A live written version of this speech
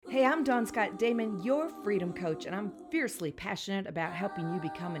Hey, I'm Dawn Scott Damon, your freedom coach, and I'm fiercely passionate about helping you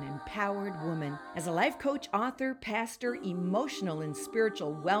become an empowered woman. As a life coach, author, pastor, emotional and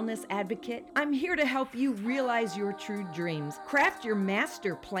spiritual wellness advocate, I'm here to help you realize your true dreams, craft your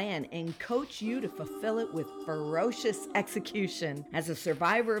master plan, and coach you to fulfill it with ferocious execution. As a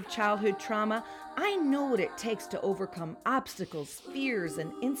survivor of childhood trauma, I know what it takes to overcome obstacles, fears,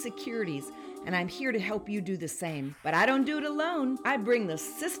 and insecurities, and I'm here to help you do the same. But I don't do it alone. I bring the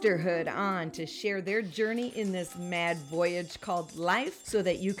sisterhood on to share their journey in this mad voyage called life so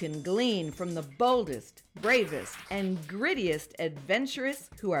that you can glean from the boldest, bravest, and grittiest adventurous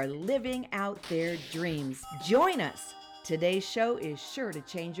who are living out their dreams. Join us. Today's show is sure to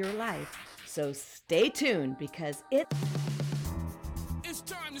change your life. So stay tuned because It's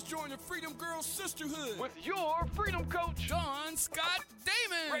time to join the Freedom Girls Sisterhood with your freedom coach, Dawn Scott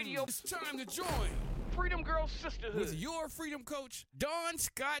Damon. Radio. It's time to join Freedom Girls Sisterhood with your freedom coach, Dawn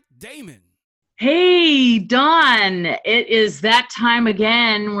Scott Damon. Hey, Dawn. It is that time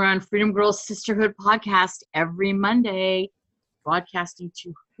again. We're on Freedom Girls Sisterhood podcast every Monday, broadcasting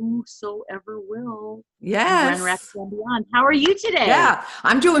to whosoever will. Yes. Grand Rapids and beyond. How are you today? Yeah,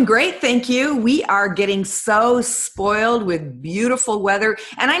 I'm doing great. Thank you. We are getting so spoiled with beautiful weather.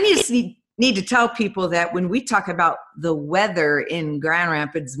 And I need to tell people that when we talk about the weather in Grand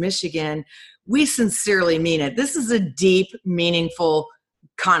Rapids, Michigan, we sincerely mean it. This is a deep, meaningful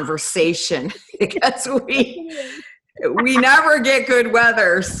conversation because we never get good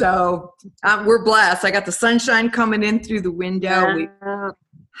weather. So we're blessed. I got the sunshine coming in through the window. We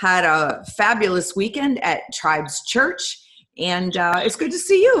had a fabulous weekend at Tribes Church, and it's good to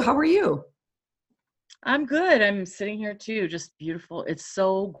see you. How are you? I'm good. I'm sitting here too. Just beautiful. It's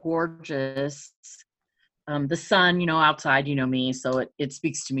so gorgeous. The sun, outside, me, so it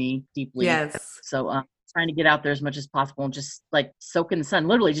speaks to me deeply. Yes. So trying to get out there as much as possible and just like soak in the sun.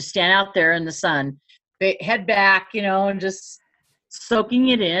 Literally just stand out there in the sun, head back, and just soaking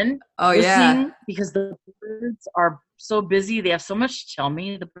it in. Oh, yeah. Because the birds are so busy. They have so much to tell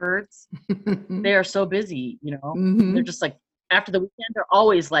me, the birds. They are so busy, Mm-hmm. They're just like, after the weekend, they're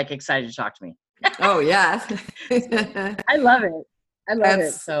always like excited to talk to me. Oh, yeah. I love it. I love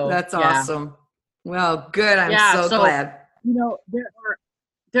it. So that's yeah. awesome. Well, good. I'm so glad.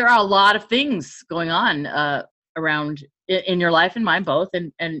 There are a lot of things going on around in your life and mine both.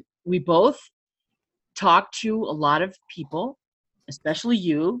 And we both talk to a lot of people, especially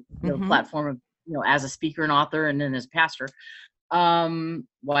you, the platform of, as a speaker and author and then as a pastor,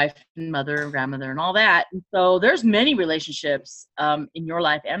 wife and mother and grandmother and all that. And so there's many relationships in your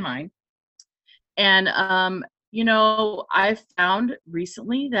life and mine. And, I've found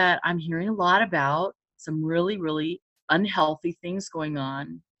recently that I'm hearing a lot about some really, really unhealthy things going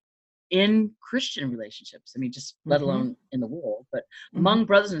on in Christian relationships. I mean, just let alone in the world, but among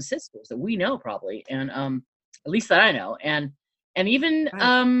brothers and sisters that we know probably. And at least that I know. And even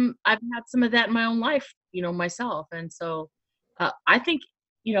I've had some of that in my own life, myself. And so I think,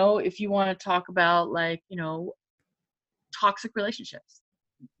 if you want to talk about toxic relationships,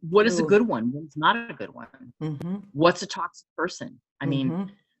 what is a good one? What's not a good one? What's a toxic person? I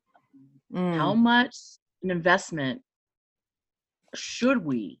mean, how much an investment should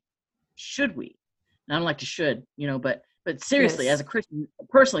we? And I don't like to should, but seriously, as a Christian,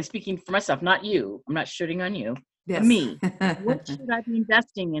 personally speaking for myself, not you, I'm not shooting on you, but me, what should I be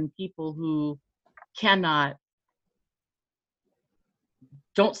investing in people who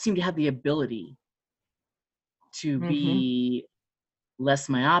don't seem to have the ability to be less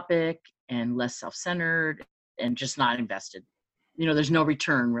myopic and less self-centered and just not invested. There's no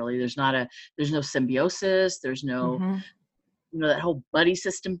return really. There's no symbiosis. There's no, that whole buddy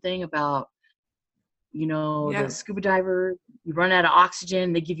system thing about, the scuba diver, you run out of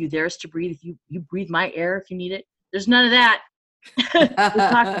oxygen, they give you theirs to breathe. If you breathe my air if you need it. There's none of that.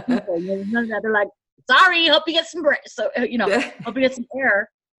 There's none of that. They're like, sorry, hope you get some breath. So, hope you get some air.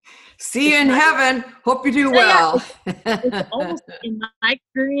 See you in heaven. Hope you do well. It's almost, in my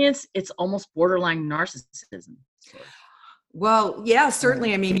experience, it's almost borderline narcissism. Well, yeah,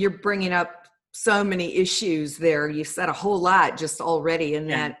 certainly. I mean, you're bringing up so many issues there. You said a whole lot just already in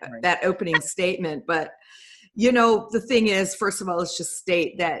that opening statement. But, the thing is, first of all, let's just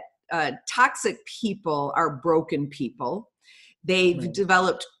state that toxic people are broken people. They've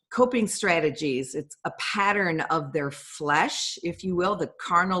developed coping strategies. It's a pattern of their flesh, if you will, the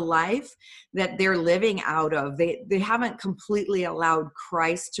carnal life that they're living out of. They haven't completely allowed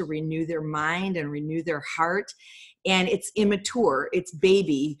Christ to renew their mind and renew their heart. And it's immature. It's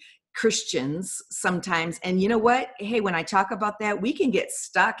baby Christians sometimes. And you know what? Hey, when I talk about that, we can get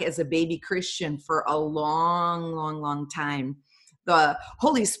stuck as a baby Christian for a long, long, long time. The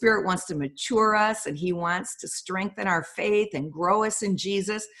Holy Spirit wants to mature us, and he wants to strengthen our faith and grow us in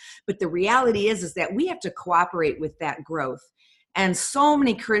Jesus. But the reality is that we have to cooperate with that growth. And so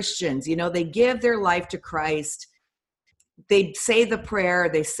many Christians, they give their life to Christ. They say the prayer,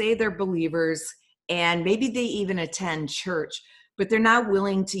 they say they're believers, and maybe they even attend church, but they're not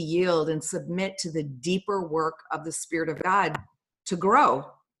willing to yield and submit to the deeper work of the Spirit of God to grow.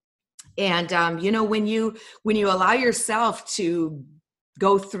 And when you allow yourself to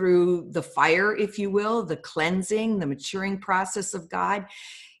go through the fire, if you will, the cleansing, the maturing process of God,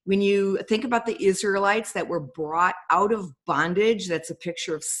 when you think about the Israelites that were brought out of bondage, that's a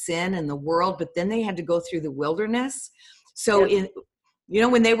picture of sin in the world, but then they had to go through the wilderness. So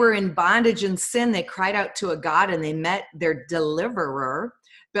when they were in bondage and sin, they cried out to a God and they met their deliverer.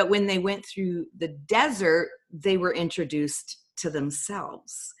 But when they went through the desert, they were introduced to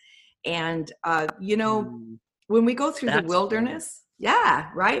themselves. And, when we go through the wilderness,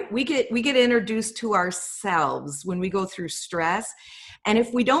 right? We get introduced to ourselves when we go through stress. And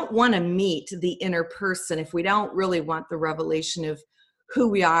if we don't want to meet the inner person, if we don't really want the revelation of who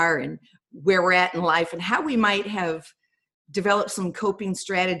we are and where we're at in life and how we might have developed some coping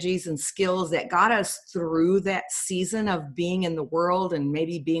strategies and skills that got us through that season of being in the world and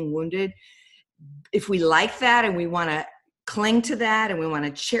maybe being wounded, if we like that and we want to cling to that and we want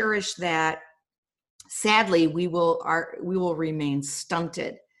to cherish that, sadly, we will remain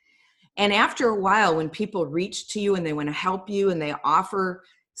stunted. And after a while, when people reach to you and they want to help you and they offer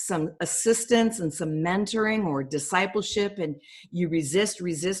some assistance and some mentoring or discipleship and you resist,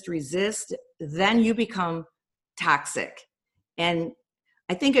 then you become toxic. And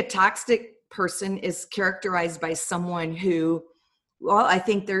I think a toxic person is characterized by someone who, I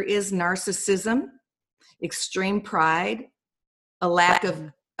think there is narcissism, extreme pride, a lack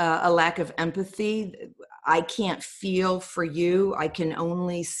of empathy. I can't feel for you. I can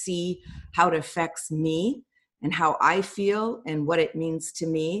only see how it affects me and how I feel and what it means to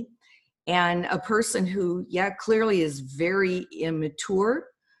me. And a person who, clearly is very immature,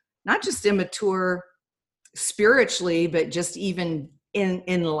 not just immature spiritually, but just even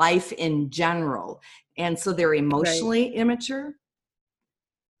in life in general. And so they're emotionally immature.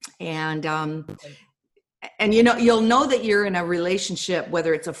 And you'll know that you're in a relationship,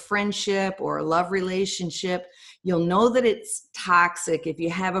 whether it's a friendship or a love relationship, you'll know that it's toxic if you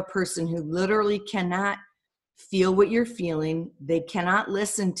have a person who literally cannot feel what you're feeling. They cannot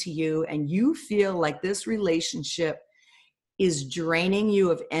listen to you, and you feel like this relationship is draining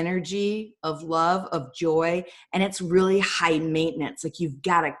you of energy, of love, of joy, and it's really high maintenance. Like you've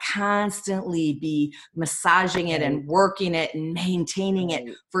got to constantly be massaging it and working it and maintaining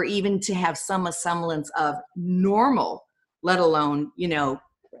it for even to have some semblance of normal, let alone,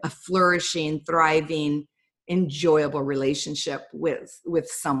 a flourishing, thriving, enjoyable relationship with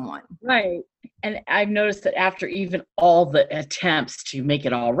someone. Right. And I've noticed that after even all the attempts to make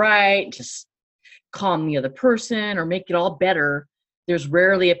it all right, just calm the other person or make it all better, there's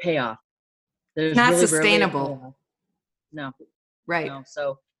rarely a payoff. There's not really sustainable. No. Right. No.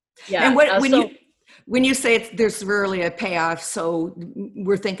 So yeah. And when you say there's rarely a payoff, so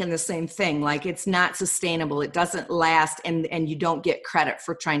we're thinking the same thing, like it's not sustainable, it doesn't last, and you don't get credit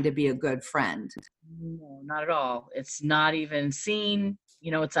for trying to be a good friend. No, not at all. It's not even seen,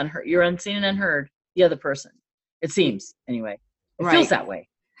 it's unheard. You're unseen and unheard, the other person. It seems, anyway. It feels that way.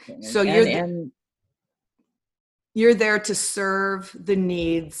 So you're there to serve the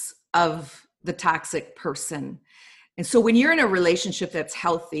needs of the toxic person. And so when you're in a relationship that's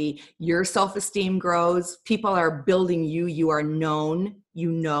healthy, your self-esteem grows. People are building you. You are known,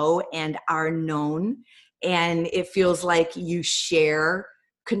 and are known. And it feels like you share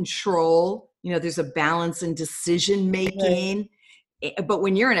control. There's a balance in decision making. Right. But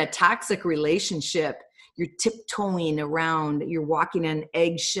when you're in a toxic relationship, you're tiptoeing around, you're walking on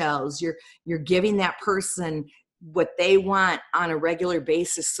eggshells, you're giving that person what they want on a regular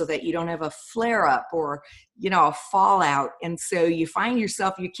basis so that you don't have a flare up or, a fallout. And so you find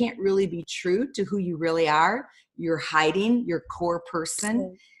yourself, you can't really be true to who you really are. You're hiding your core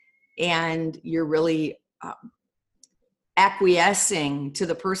person, and you're really acquiescing to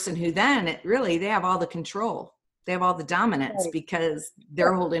the person who then they have all the control. They have all the dominance because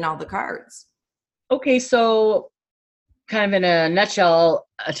they're holding all the cards. Okay. So kind of in a nutshell,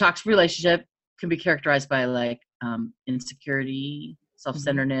 a toxic relationship can be characterized by insecurity,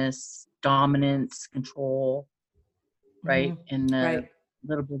 self-centeredness, dominance, control, right? And a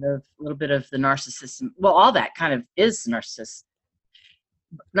little bit of the narcissism. Well, all that kind of is narcissist.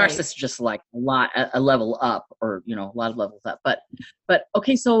 Narcissists just like a level up, or a lot of levels up. But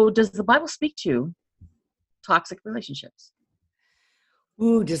okay, so does the Bible speak to toxic relationships?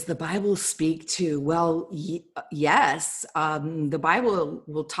 Ooh, does the Bible speak to? Well, yes. The Bible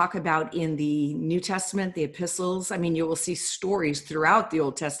will talk about in the New Testament, the epistles. I mean, you will see stories throughout the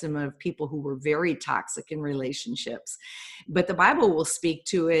Old Testament of people who were very toxic in relationships. But the Bible will speak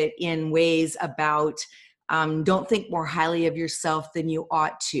to it in ways about don't think more highly of yourself than you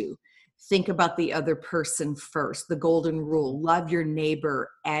ought to. Think about the other person first. The golden rule, love your neighbor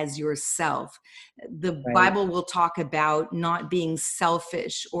as yourself. The Right. Bible will talk about not being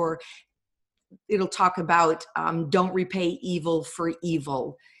selfish, or it'll talk about don't repay evil for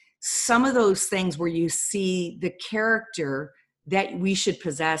evil. Some of those things where you see the character that we should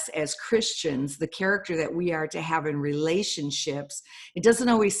possess as Christians, the character that we are to have in relationships. It doesn't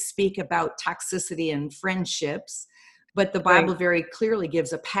always speak about toxicity in friendships, but the Bible Right. very clearly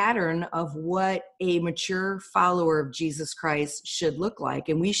gives a pattern of what a mature follower of Jesus Christ should look like.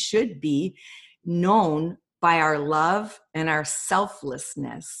 And we should be known by our love and our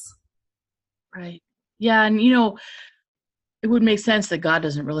selflessness. Right. Yeah. And, you know, it would make sense that God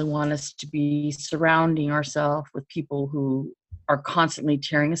doesn't really want us to be surrounding ourselves with people who are constantly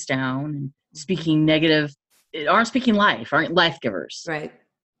tearing us down and speaking negative, aren't speaking life, aren't life givers. Right.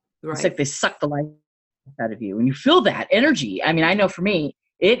 It's Right. like they suck the life out of you and you feel that energy. I mean, I know for me,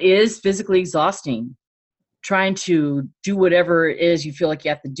 it is physically exhausting trying to do whatever it is you feel like you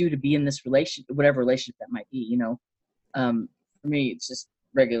have to do to be in this relationship, whatever relationship that might be, you know. For me, it's just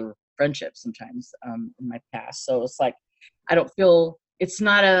regular friendships sometimes in my past. So it's like, I don't feel, it's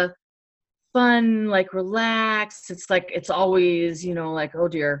not a fun, like relaxed. It's like, it's always, you know, like, oh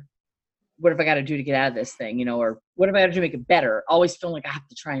dear, what have I got to do to get out of this thing, you know, or what have I got to do to make it better? Always feeling like I have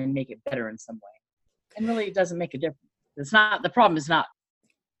to try and make it better in some way. And really, it doesn't make a difference. It's not, the problem is not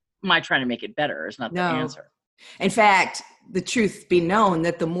my trying to make it better. It's not the No. answer. In fact, the truth be known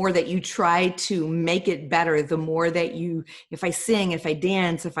that the more that you try to make it better, the more that you, if I sing, if I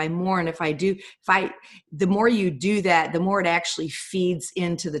dance, if I mourn, the more you do that, the more it actually feeds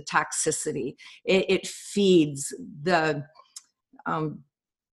into the toxicity. It feeds the,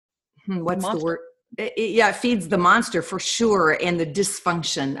 what's the word? It feeds the monster for sure, and the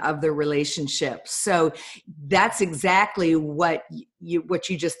dysfunction of the relationship. So that's exactly what you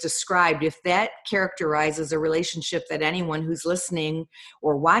just described. If that characterizes a relationship that anyone who's listening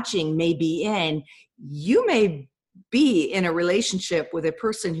or watching may be in, you may be in a relationship with a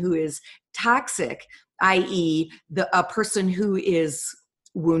person who is toxic, i.e., a person who is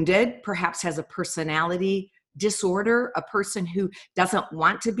wounded, perhaps has a personality disorder, a person who doesn't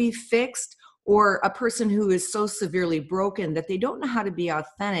want to be fixed, or a person who is so severely broken that they don't know how to be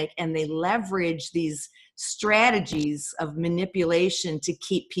authentic, and they leverage these strategies of manipulation to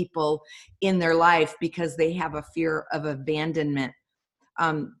keep people in their life because they have a fear of abandonment.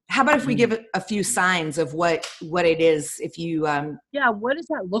 How about if we give a few signs of what it is? If you Yeah, what does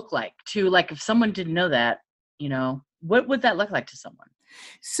that look like to, like, if someone didn't know that, you know, what would that look like to someone?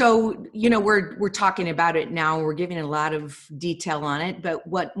 So, you know, we're talking about it now. We're giving a lot of detail on it. But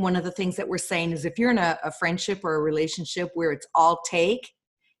one of the things that we're saying is if you're in a friendship or a relationship where it's all take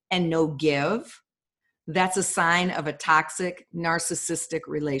and no give, that's a sign of a toxic, narcissistic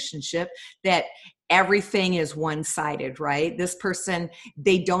relationship, that everything is one-sided, right? This person,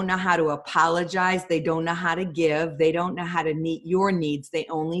 they don't know how to apologize. They don't know how to give. They don't know how to meet your needs. They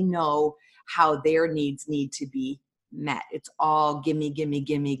only know how their needs need to be met. It's all gimme, gimme,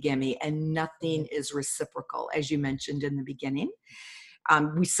 gimme, gimme, and nothing is reciprocal, as you mentioned in the beginning.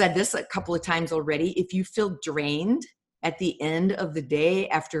 We said this a couple of times already. If you feel drained at the end of the day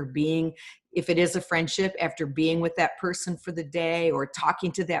after being, if it is a friendship, after being with that person for the day or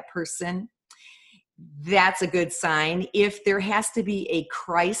talking to that person, that's a good sign. If there has to be a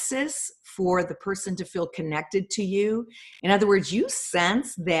crisis for the person to feel connected to you, in other words, you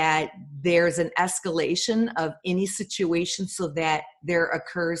sense that there's an escalation of any situation so that there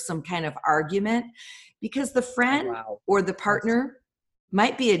occurs some kind of argument, because the friend or the partner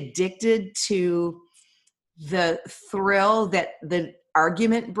might be addicted to the thrill that the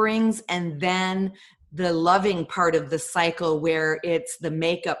argument brings, and then the loving part of the cycle where it's the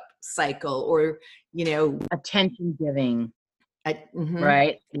makeup cycle, or, you know, Attention giving, mhm.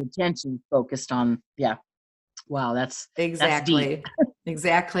 right? The attention focused on, yeah. Wow, that's Exactly. That's deep.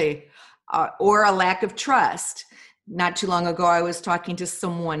 Exactly. Or a lack of trust. Not too long ago, I was talking to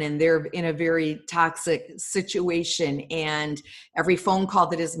someone and they're in a very toxic situation, and every phone call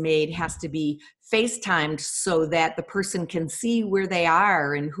that is made has to be FaceTimed so that the person can see where they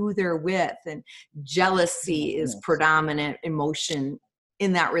are and who they're with. And jealousy is predominant emotion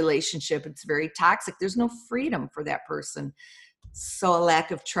in that relationship. It's very toxic. There's no freedom for that person. So a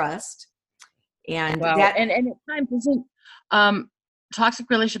lack of trust. And Wow. that, and at times isn't toxic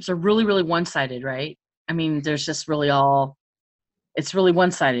relationships are really, really one-sided, right? I mean, there's just really it's really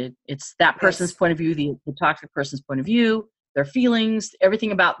one-sided. It's that person's point of view, the toxic person's point of view, their feelings,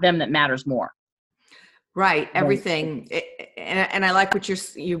 everything about them that matters more. Right. Everything. And I like what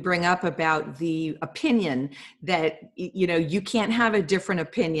you bring up about the opinion that, you can't have a different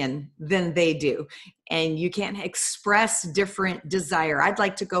opinion than they do. And you can't express different desire. I'd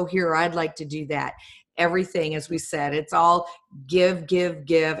like to go here, or I'd like to do that. Everything, as we said, it's all give, give,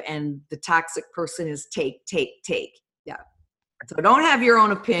 give. And the toxic person is take, take, take. Yeah. So don't have your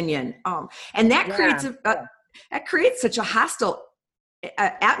own opinion. And that creates such a hostile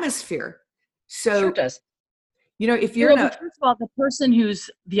atmosphere. So, sure does. If you're first of all, the person who's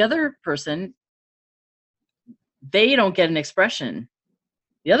the other person, they don't get an expression.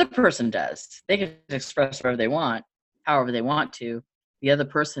 The other person does. They can express whatever they want, however they want to. The other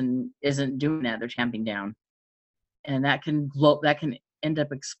person isn't doing that. They're tamping down. And that can end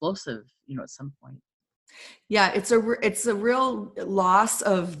up explosive, at some point. Yeah, it's a real loss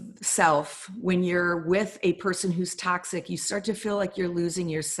of self when you're with a person who's toxic. You start to feel like you're losing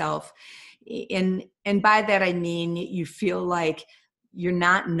yourself. And by that, I mean, you feel like you're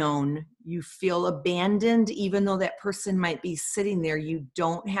not known. You feel abandoned, even though that person might be sitting there. You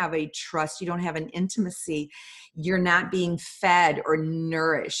don't have a trust. You don't have an intimacy. You're not being fed or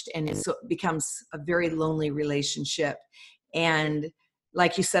nourished. And so it becomes a very lonely relationship. And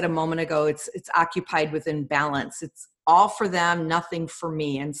like you said a moment ago, it's occupied with imbalance. It's all for them, nothing for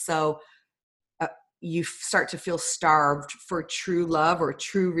me. And so you start to feel starved for true love or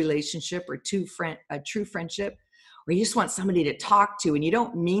true relationship or a true friendship, or you just want somebody to talk to, and you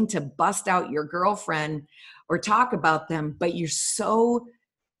don't mean to bust out your girlfriend or talk about them, but you're so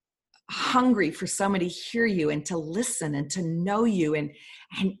hungry for somebody to hear you and to listen and to know you.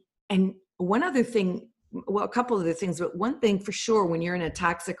 And one other thing, well, a couple of other things, but one thing for sure, when you're in a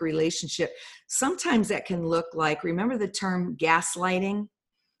toxic relationship, sometimes that can look like, remember the term gaslighting?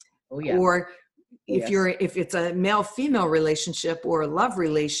 Oh, yeah. Or if it's a male-female relationship or a love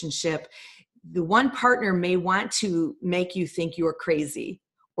relationship, the one partner may want to make you think you're crazy,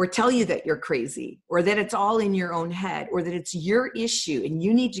 or tell you that you're crazy, or that it's all in your own head, or that it's your issue and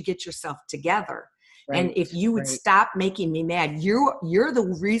you need to get yourself together. Right. And if you would stop making me mad, you're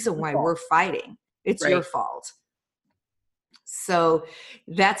the reason why we're fighting. It's your fault. So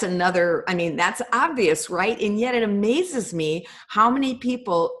that's that's obvious, right? And yet it amazes me how many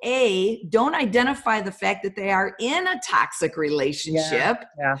people, don't identify the fact that they are in a toxic relationship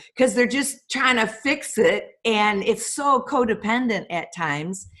because they're just trying to fix it. And it's so codependent at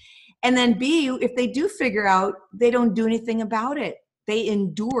times. And then B, if they do figure out, they don't do anything about it. They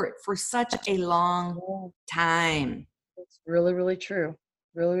endure it for such a long time. It's really, really true.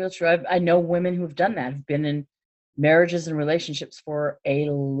 Really, really true. I know women who've done that, who've been in marriages and relationships for a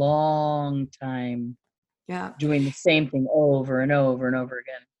long time. Yeah. Doing the same thing over and over and over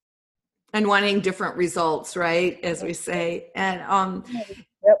again. And wanting different results, right? As we say. And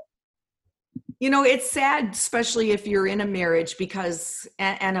it's sad, especially if you're in a marriage because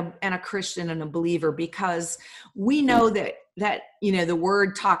and a Christian and a believer, because we know that the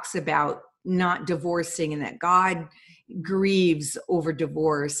word talks about not divorcing, and that God grieves over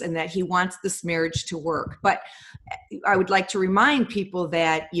divorce, and that he wants this marriage to work. But I would like to remind people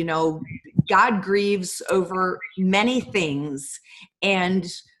that, God grieves over many things, and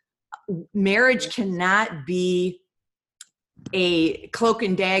marriage cannot be a cloak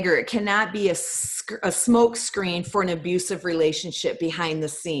and dagger. It cannot be a smoke screen for an abusive relationship behind the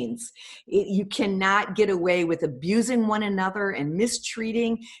scenes. You cannot get away with abusing one another and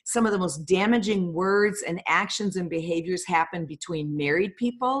mistreating. Some of the most damaging words and actions and behaviors happen between married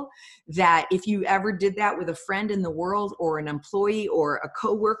people, that if you ever did that with a friend in the world or an employee or a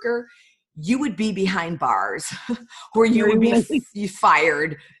coworker, you would be behind bars or you would be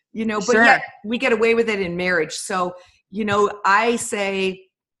fired, but yet we get away with it in marriage. So, I say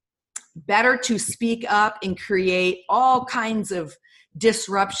better to speak up and create all kinds of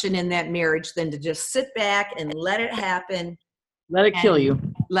disruption in that marriage than to just sit back and let it happen. Let it kill you.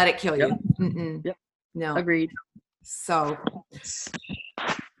 Let it kill you. Yep. No. Agreed. So it's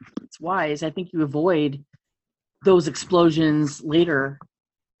wise. I think you avoid those explosions later,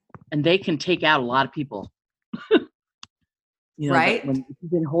 and they can take out a lot of people. Right. When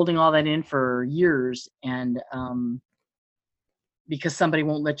you've been holding all that in for years, and because somebody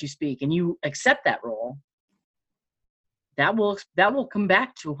won't let you speak, and you accept that role, that will come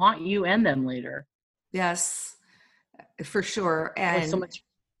back to haunt you and them later. Yes, for sure. And so much.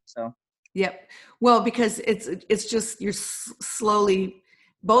 So. Yep. Well, because it's just, you're slowly,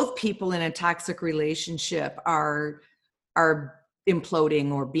 both people in a toxic relationship are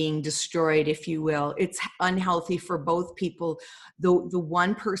imploding or being destroyed, if you will. It's unhealthy for both people. The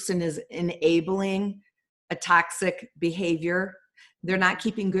one person is enabling a toxic behavior. They're not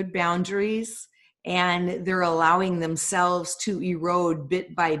keeping good boundaries, and they're allowing themselves to erode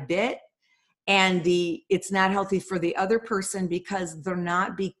bit by bit. And it's not healthy for the other person because they're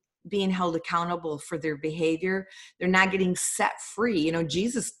not being held accountable for their behavior. They're not getting set free.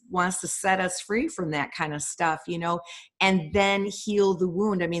 Jesus wants to set us free from that kind of stuff, and then heal the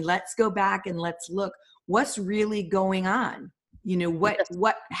wound. I mean, let's go back and let's look what's really going on.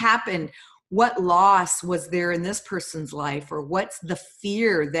 What happened? What loss was there in this person's life, or what's the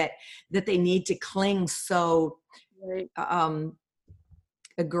fear that they need to cling so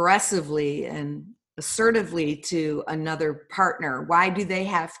aggressively and assertively to another partner? Why do they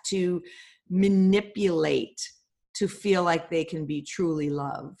have to manipulate to feel like they can be truly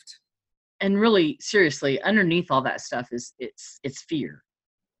loved? And really, seriously, underneath all that stuff is it's fear.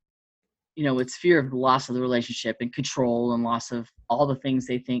 It's fear of the loss of the relationship and control and loss of all the things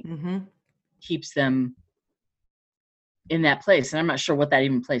they think keeps them in that place. And I'm not sure what that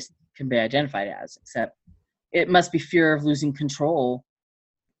even place can be identified as, except it must be fear of losing control.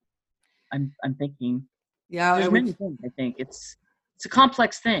 I'm thinking. Yeah, there's many things. I think it's a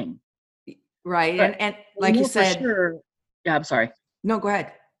complex thing, right? And like you said, sure, yeah. I'm sorry. No, go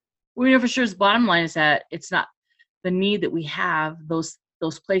ahead. We know for sure. The bottom line is that it's not the need that we have. Those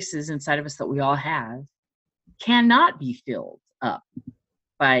places inside of us that we all have cannot be filled up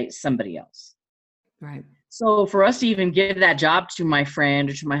by somebody else. Right. So for us to even give that job to my friend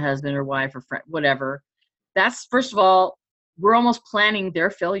or to my husband or wife or friend, whatever, that's, first of all, we're almost planning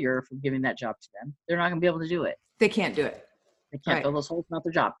their failure from giving that job to them. They're not going to be able to do it. They can't do it. They can't fill those holes, not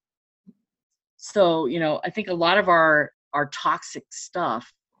their job. So, I think a lot of our toxic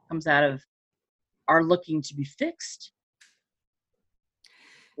stuff comes out of our looking to be fixed.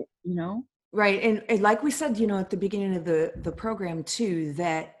 Right. And like we said, at the beginning of the program too,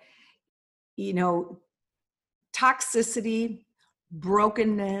 that, toxicity,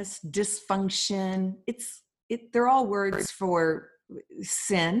 brokenness, dysfunction, they're all words for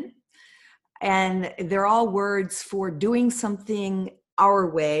sin, and they're all words for doing something our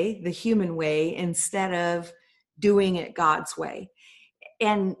way, the human way, instead of doing it God's way.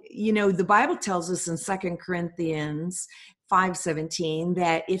 And, the Bible tells us in 2 Corinthians 5:17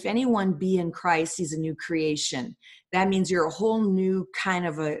 that if anyone be in Christ, he's a new creation. That means you're a whole new kind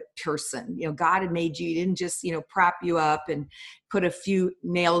of a person. God had made you. He didn't just, prop you up and put a few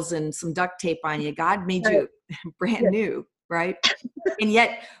nails and some duct tape on you. God made you brand new, right? And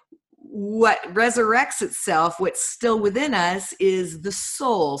yet what resurrects itself, what's still within us, is the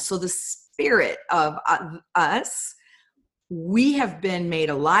soul. So the spirit of us, we have been made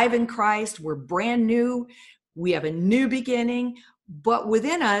alive in Christ. We're brand new. We have a new beginning, but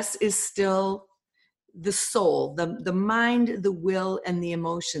within us is still the soul, the mind, the will, and the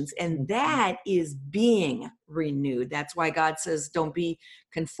emotions. And that is being renewed. That's why God says, don't be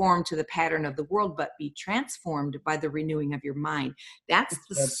conformed to the pattern of the world, but be transformed by the renewing of your mind. That's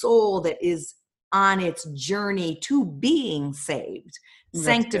the soul that is on its journey to being saved,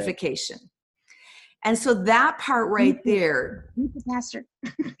 sanctification. And so that part right there, Pastor.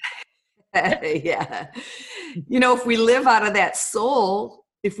 yeah. If we live out of that soul,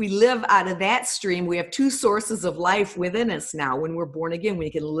 if we live out of that stream, we have two sources of life within us now. When we're born again, we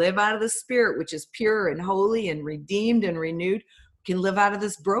can live out of the spirit, which is pure and holy and redeemed and renewed. We can live out of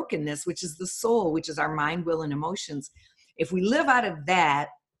this brokenness, which is the soul, which is our mind, will, and emotions. If we live out of that,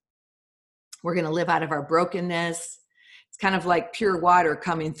 we're going to live out of our brokenness. It's kind of like pure water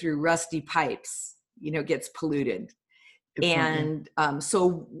coming through rusty pipes, gets polluted. And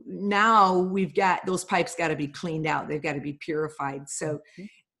so now we've got those pipes got to be cleaned out. They've got to be purified. So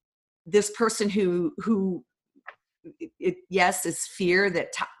this person who is fear,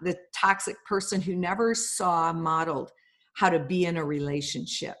 that the toxic person who never saw modeled how to be in a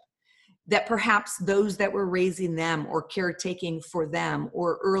relationship, that perhaps those that were raising them or caretaking for them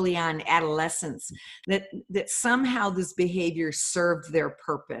or early on adolescence, that somehow this behavior served their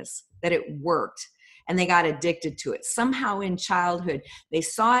purpose, that it worked. And they got addicted to it. Somehow in childhood, they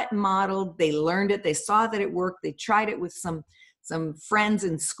saw it modeled, they learned it, they saw that it worked, they tried it with some friends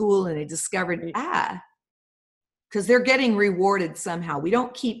in school, and they discovered, because they're getting rewarded somehow. We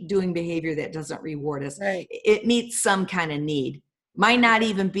don't keep doing behavior that doesn't reward us. Right. It meets some kind of need. Might not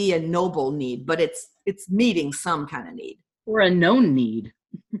even be a noble need, but it's meeting some kind of need. Or a known need.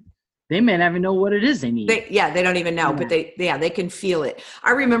 They may not even know what it is they need. They don't even know, but they can feel it.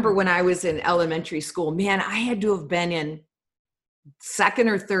 I remember when I was in elementary school, man, I had to have been in 2nd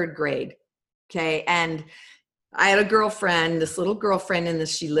or 3rd grade. Okay. And I had a girlfriend, this little girlfriend, and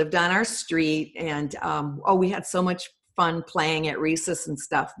she lived on our street. And we had so much fun playing at recess and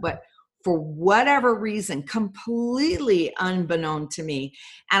stuff. But for whatever reason, completely unbeknown to me,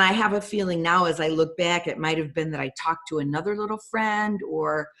 and I have a feeling now as I look back, it might have been that I talked to another little friend,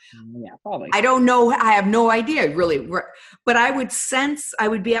 or Yeah, probably. I don't know. I have no idea really. But I would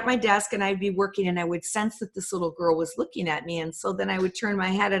be at my desk and I'd be working, and I would sense that this little girl was looking at me. And so then I would turn my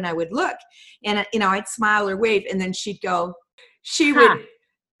head and I would look, and, I'd smile or wave, and then she would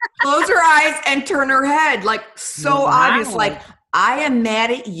close her eyes and turn her head, like so obvious, like, I am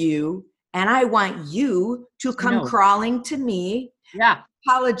mad at you and I want you to come crawling to me. Yeah.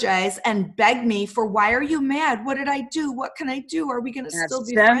 Apologize and beg me for, why are you mad? What did I do? What can I do? Are we going to still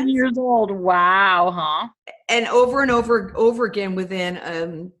be 7 friends? years old. Wow, huh? And over again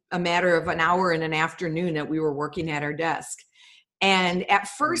within a matter of an hour in an afternoon that we were working at our desk. And at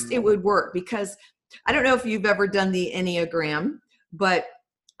first it would work, because I don't know if you've ever done the Enneagram, but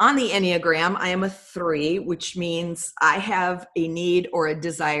on the Enneagram, I am a 3, which means I have a need or a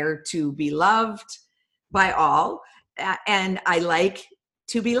desire to be loved by all, and I like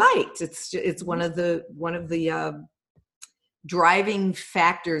to be liked. It's one of the driving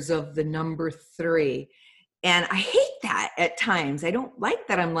factors of the number 3, and I hate that at times. I don't like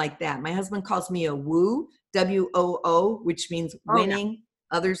that I'm like that. My husband calls me a woo, WOO, which means winning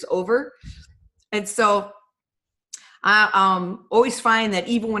others over, and so I always find that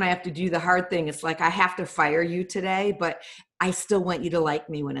even when I have to do the hard thing, it's like, I have to fire you today, but I still want you to like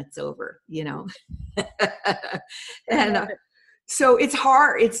me when it's over, And so it's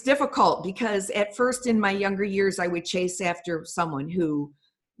hard. It's difficult, because at first in my younger years, I would chase after someone who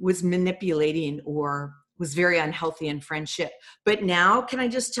was manipulating or was very unhealthy in friendship. But now, can I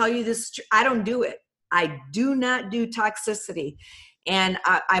just tell you this? I don't do it. I do not do toxicity. And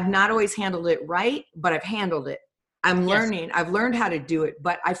I've not always handled it right, but I've handled it. I'm learning. Yes. I've learned how to do it,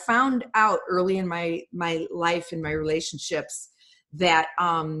 but I found out early in my life and my relationships that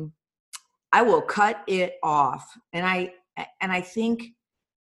I will cut it off. And I think,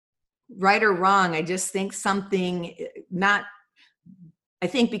 right or wrong, I just think I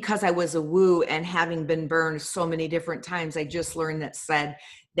think because I was a woo and having been burned so many different times, I just learned that said,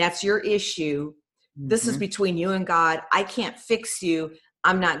 that's your issue. This is between you and God. I can't fix you.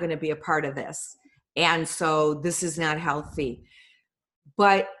 I'm not going to be a part of this. And so this is not healthy.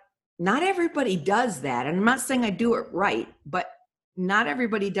 But not everybody does that. And I'm not saying I do it right, but not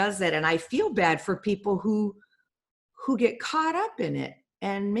everybody does that. And I feel bad for people who get caught up in it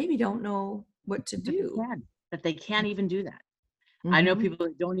and maybe don't know what to do. But they can't even do that. I know people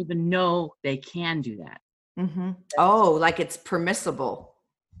that don't even know they can do that. Oh, like it's permissible.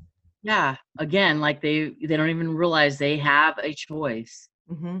 Yeah. Again, like they don't even realize they have a choice.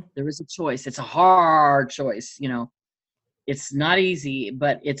 There is a choice. It's a hard choice. It's not easy,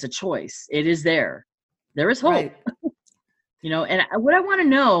 but it's a choice. It is there. There is hope. Right. And what I want to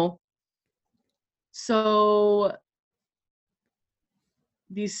know, so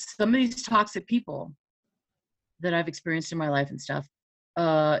some of these toxic people that I've experienced in my life and stuff,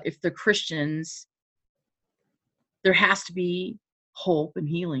 if they're Christians, there has to be hope and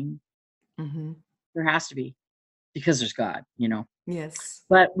healing. There has to be, because there's God, Yes.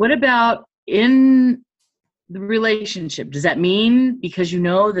 But what about in the relationship? Does that mean because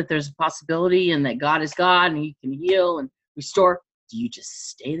that there's a possibility and that God is God and he can heal and restore, do you just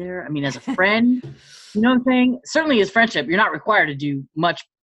stay there? I mean, as a friend, you know what I'm saying? Certainly as friendship, you're not required to do much.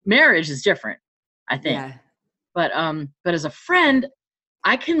 Marriage is different, I think. Yeah. But as a friend,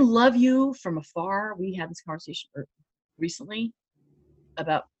 I can love you from afar. We had this conversation recently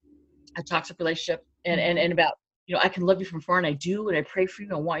about a toxic relationship and about, I can love you from afar, and I do, and I pray for you.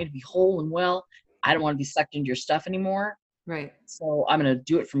 I want you to be whole and well. I don't want to be sucked into your stuff anymore. Right. So I'm going to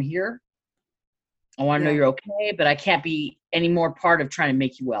do it from here. I want to know you're okay, but I can't be any more part of trying to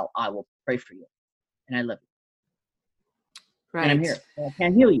make you well. I will pray for you, and I love you. Right. And I'm here. And I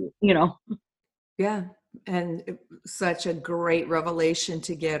can't heal you, Yeah. And such a great revelation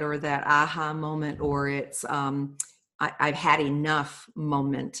to get, or that aha moment, or it's I've had enough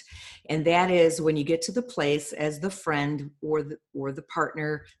moment. And that is when you get to the place as the friend or the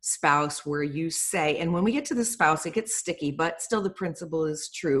partner, spouse, where you say, and when we get to the spouse, it gets sticky, but still the principle is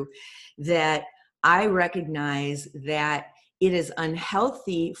true, that I recognize that it is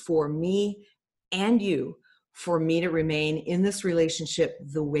unhealthy for me and you, for me to remain in this relationship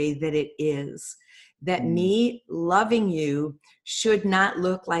the way that it is. That me loving you should not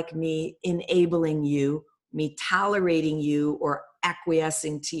look like me enabling you, me tolerating you, or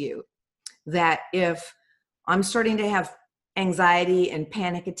acquiescing to you. That if I'm starting to have anxiety and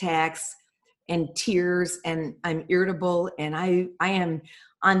panic attacks and tears, and I'm irritable, and I am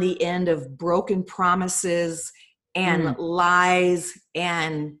on the end of broken promises and lies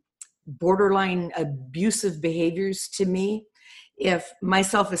and borderline abusive behaviors to me, if my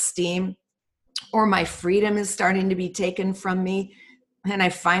self-esteem or my freedom is starting to be taken from me, and I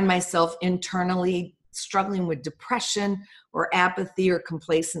find myself internally struggling with depression or apathy or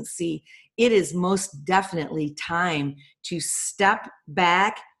complacency, it is most definitely time to step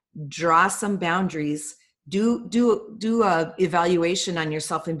back, draw some boundaries, do a evaluation on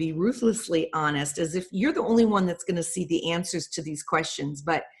yourself, and be ruthlessly honest, as if you're the only one that's going to see the answers to these questions.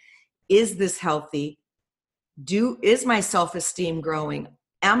 But is this healthy? Is my self-esteem growing?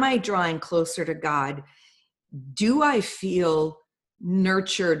 Am I drawing closer to God? Do I feel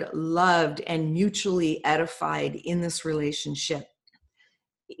nurtured, loved, and mutually edified in this relationship?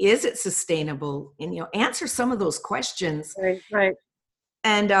 Is it sustainable? And, answer some of those questions. Right.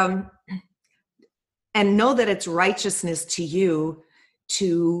 And know that it's righteousness to you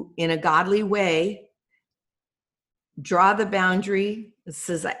to, in a godly way, draw the boundary. It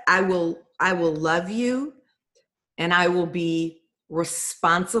says, I will love you, and I will be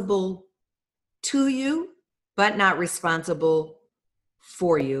responsible to you, but not responsible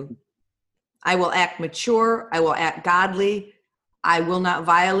for you. I will act mature. I will act godly. I will not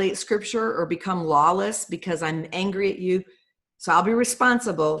violate scripture or become lawless because I'm angry at you. So I'll be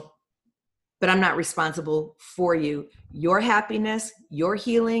responsible, but I'm not responsible for you. Your happiness, your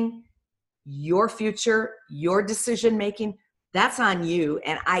healing, your future, your decision-making, that's on you.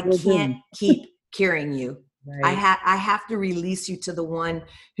 And I can't keep carrying you. Right. I have to release you to the one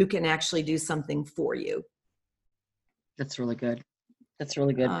who can actually do something for you. That's really good.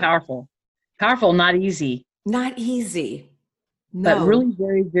 Powerful, not easy. Not easy. No. But really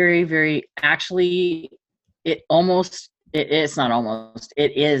very, very, very, actually, it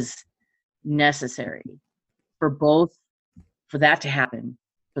is necessary for that to happen,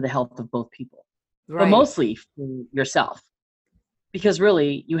 for the health of both people. Right. But mostly for yourself. Because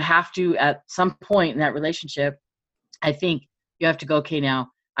really, you have to, at some point in that relationship, I think you have to go, okay, now,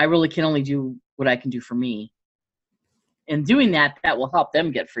 I really can only do what I can do for me. And doing that will help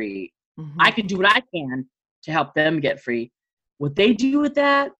them get free. Mm-hmm. I can do what I can to help them get free. What they do with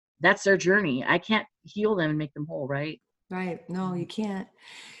that, that's their journey. I can't heal them and make them whole, right? Right. No, you can't.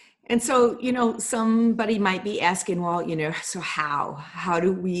 And so, somebody might be asking, well, so how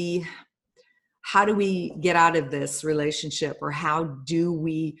do we get out of this relationship, or how do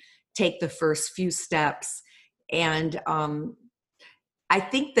we take the first few steps? And I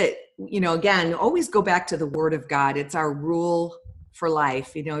think that, again, always go back to the Word of God. It's our rule for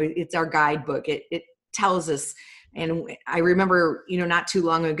life. It's our guidebook. It tells us. And I remember, not too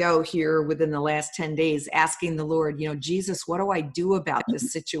long ago here within the last 10 days, asking the Lord, Jesus, what do I do about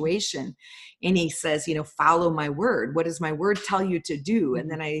this situation? And he says, follow my word. What does my word tell you to do?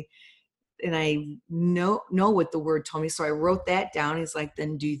 And then I know what the word told me. So I wrote that down. He's like,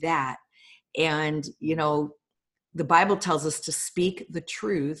 then do that. And, the Bible tells us to speak the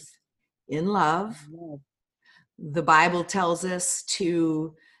truth in love. The Bible tells us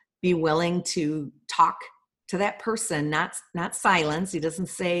to be willing to talk to that person, not silence. He doesn't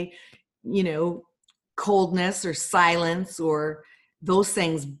say, coldness or silence or those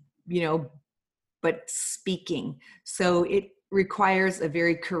things, but speaking. So it requires a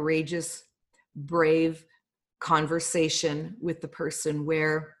very courageous, brave conversation with the person,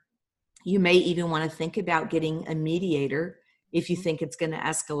 where you may even want to think about getting a mediator if you think it's going to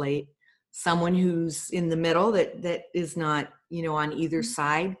escalate, someone who's in the middle that is not, on either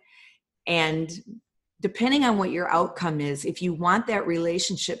side. And depending on what your outcome is, if you want that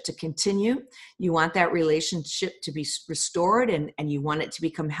relationship to continue, you want that relationship to be restored, and you want it to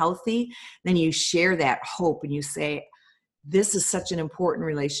become healthy, then you share that hope and you say, this is such an important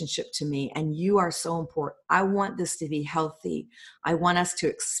relationship to me, and you are so important. I want this to be healthy. I want us to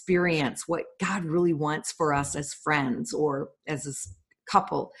experience what God really wants for us as friends or as a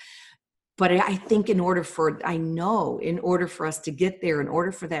couple. But I think in order for us to get there, in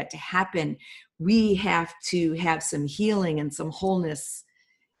order for that to happen, we have to have some healing and some wholeness.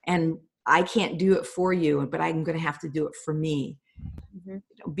 And I can't do it for you, but I'm going to have to do it for me.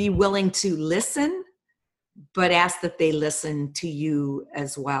 Mm-hmm. Be willing to listen, but ask that they listen to you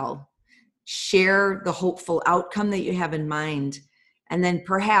as well. Share the hopeful outcome that you have in mind, and then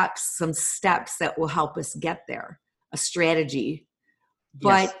perhaps some steps that will help us get there, a strategy.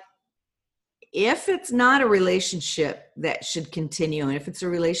 But yes, if it's not a relationship that should continue, and if it's a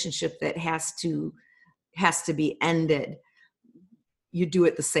relationship that has to be ended, you do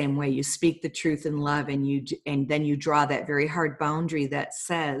it the same way. You speak the truth in love, and then you draw that very hard boundary that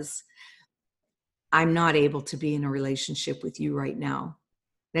says, I'm not able to be in a relationship with you right now.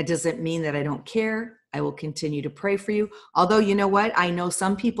 That doesn't mean that I don't care. I will continue to pray for you. Although, you know what? I know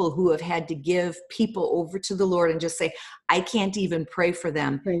some people who have had to give people over to the Lord and just say, I can't even pray for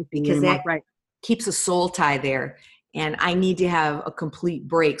them because that keeps a soul tie there. And I need to have a complete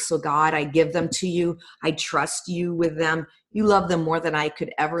break. So God, I give them to you. I trust you with them. You love them more than I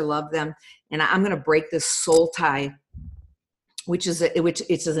could ever love them. And I'm going to break this soul tie, which is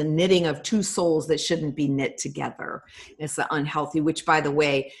a knitting of two souls that shouldn't be knit together. It's the unhealthy, which, by the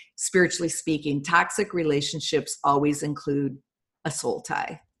way, spiritually speaking, toxic relationships always include a soul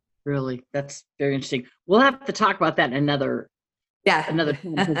tie. Really? That's very interesting. We'll have to talk about that in another time.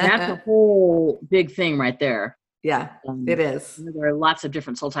 That's a whole big thing right there. Yeah, it is. There are lots of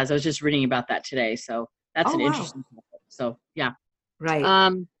different soul ties. I was just reading about that today. So that's interesting topic. So, yeah.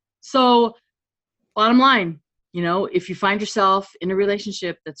 Right. So bottom line, if you find yourself in a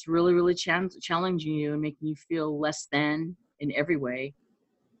relationship that's really, really challenging you and making you feel less than in every way,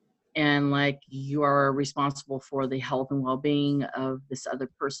 and like you are responsible for the health and well-being of this other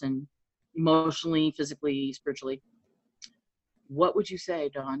person, emotionally, physically, spiritually, what would you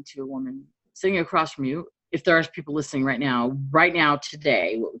say, Dawn, to a woman sitting across from you? If there are people listening right now,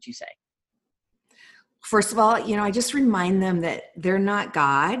 today, what would you say? First of all, I just remind them that they're not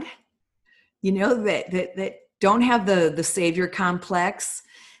God, that don't have the savior complex,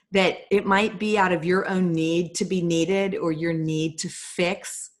 that it might be out of your own need to be needed or your need to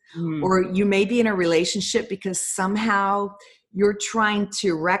fix, or you may be in a relationship because somehow you're trying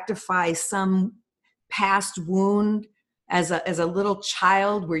to rectify some past wound as a little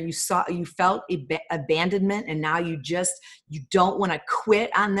child where you felt abandonment, and now you don't want to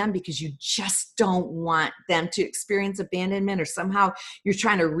quit on them because you just don't want them to experience abandonment, or somehow you're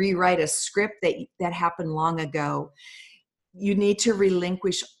trying to rewrite a script that happened long ago. You need to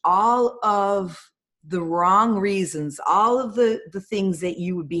relinquish all of the wrong reasons, all of the things that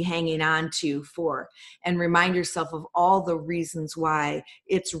you would be hanging on to for, and remind yourself of all the reasons why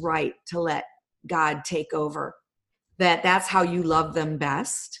it's right to let God take over. That's how you love them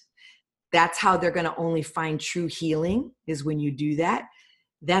best. That's how they're going to only find true healing, is when you do that.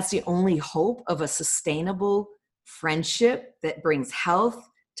 That's the only hope of a sustainable friendship that brings health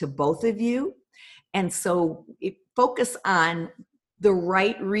to both of you. And so focus on the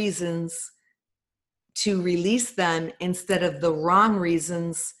right reasons to release them instead of the wrong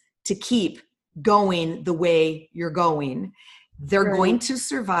reasons to keep going the way you're going. They're going to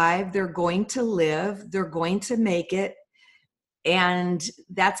survive. They're going to live. They're going to make it. And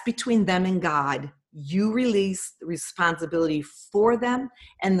that's between them and God. You release the responsibility for them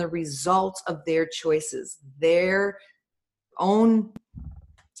and the results of their choices, their own,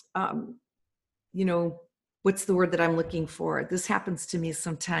 what's the word that I'm looking for? This happens to me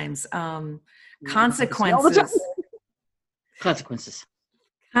sometimes. Consequences.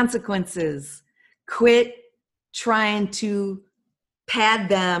 Consequences. Quit trying to pad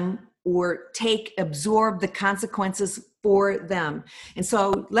them or absorb the consequences for them. And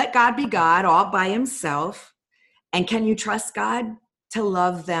so let God be God all by himself. And can you trust God to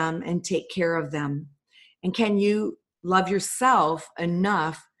love them and take care of them? And can you love yourself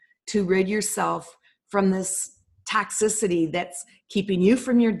enough to rid yourself from this toxicity that's keeping you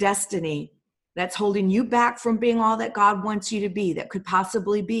from your destiny, that's holding you back from being all that God wants you to be, that could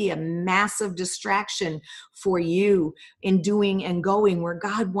possibly be a massive distraction for you in doing and going where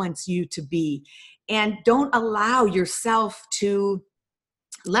God wants you to be? And don't allow yourself to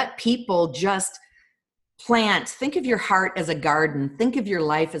let people just plant. Think of your heart as a garden. Think of your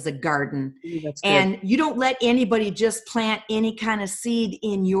life as a garden. And you don't let anybody just plant any kind of seed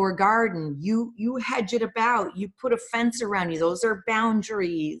in your garden. You hedge it about. You put a fence around you. Those are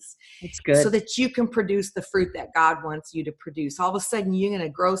boundaries. That's good. So that you can produce the fruit that God wants you to produce. All of a sudden, you're going to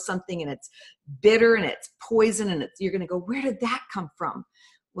grow something and it's bitter and it's poison and you're going to go, where did that come from?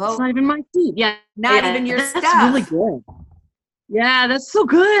 Well, it's not even my seed. Yeah. Not even your stuff. That's really good. Yeah, that's so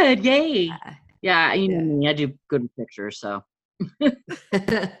good. Yay. Yeah, you know me, I do good with pictures, so. That's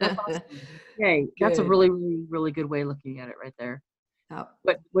awesome. Okay, that's a really, really, really good way of looking at it right there. Oh.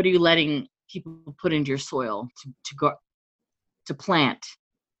 What are you letting people put into your soil to plant,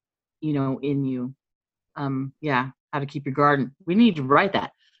 in you? How to keep your garden. We need to write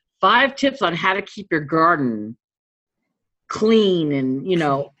that. 5 tips on how to keep your garden clean and,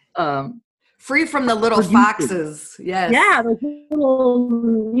 free from the little foxes. Yes. Yeah, those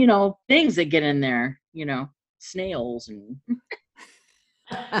little, things that get in there, snails and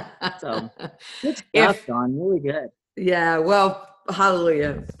so good stuff, Dawn. Really good. Yeah, well,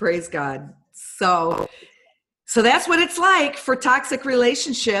 hallelujah. Praise God. So So that's what it's like for toxic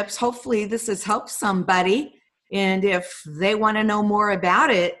relationships. Hopefully this has helped somebody. And if they want to know more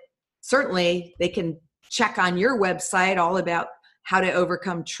about it, certainly they can check on your website all about how to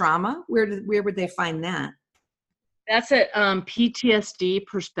overcome trauma. Where would they find that? That's at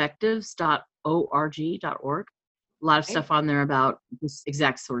ptsdperspectives.org. A lot of stuff on there about this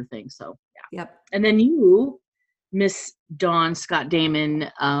exact sort of thing. So, yeah. Yep. And then you, Miss Dawn Scott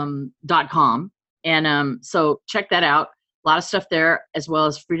Damon, .com. And so check that out. A lot of stuff there, as well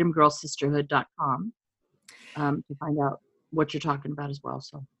as freedomgirlsisterhood.com to find out what you're talking about as well.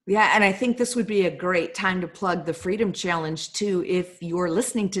 So yeah, and I think this would be a great time to plug the Freedom Challenge too. If you're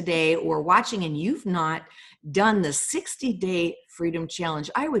listening today or watching and you've not done the 60-day Freedom Challenge,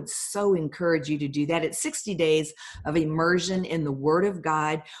 I would so encourage you to do that. It's 60 days of immersion in the Word of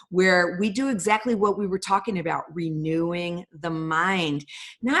God, where we do exactly what we were talking about, renewing the mind.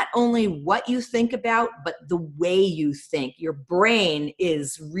 Not only what you think about, but the way you think. Your brain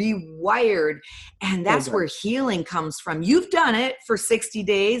is rewired, and that's where healing comes from. You've done it for 60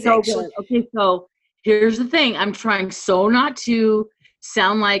 days. So actually. good. Okay, so here's the thing. I'm trying so not to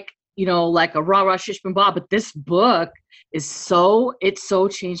sound like, like a rah-rah shish and bob, but this book is so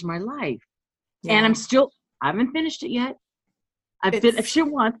changed my life. Yeah. And I haven't finished it yet. I've finished it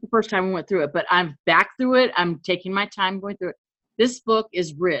once the first time we went through it, but I'm back through it. I'm taking my time going through it. This book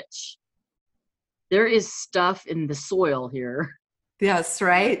is rich. There is stuff in the soil here. Yes,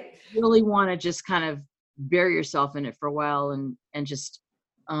 right. You really want to just kind of bury yourself in it for a while and just,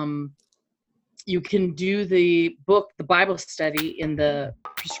 you can do the Bible study in the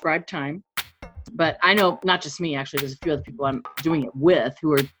prescribed time. But I know not just me, actually, there's a few other people I'm doing it with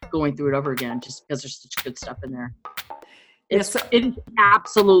who are going through it over again just because there's such good stuff in there. It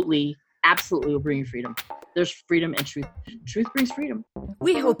absolutely will bring you freedom. There's freedom and truth. Truth brings freedom.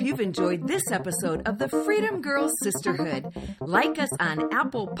 We hope you've enjoyed this episode of the Freedom Girls Sisterhood. Like us on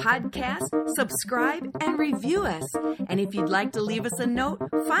Apple Podcasts, subscribe, and review us. And if you'd like to leave us a note,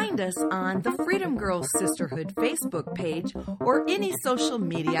 find us on the Freedom Girls Sisterhood Facebook page or any social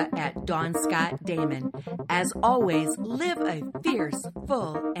media at Dawn Scott Damon. As always, live a fierce,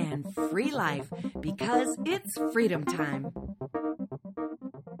 full, and free life because it's freedom time.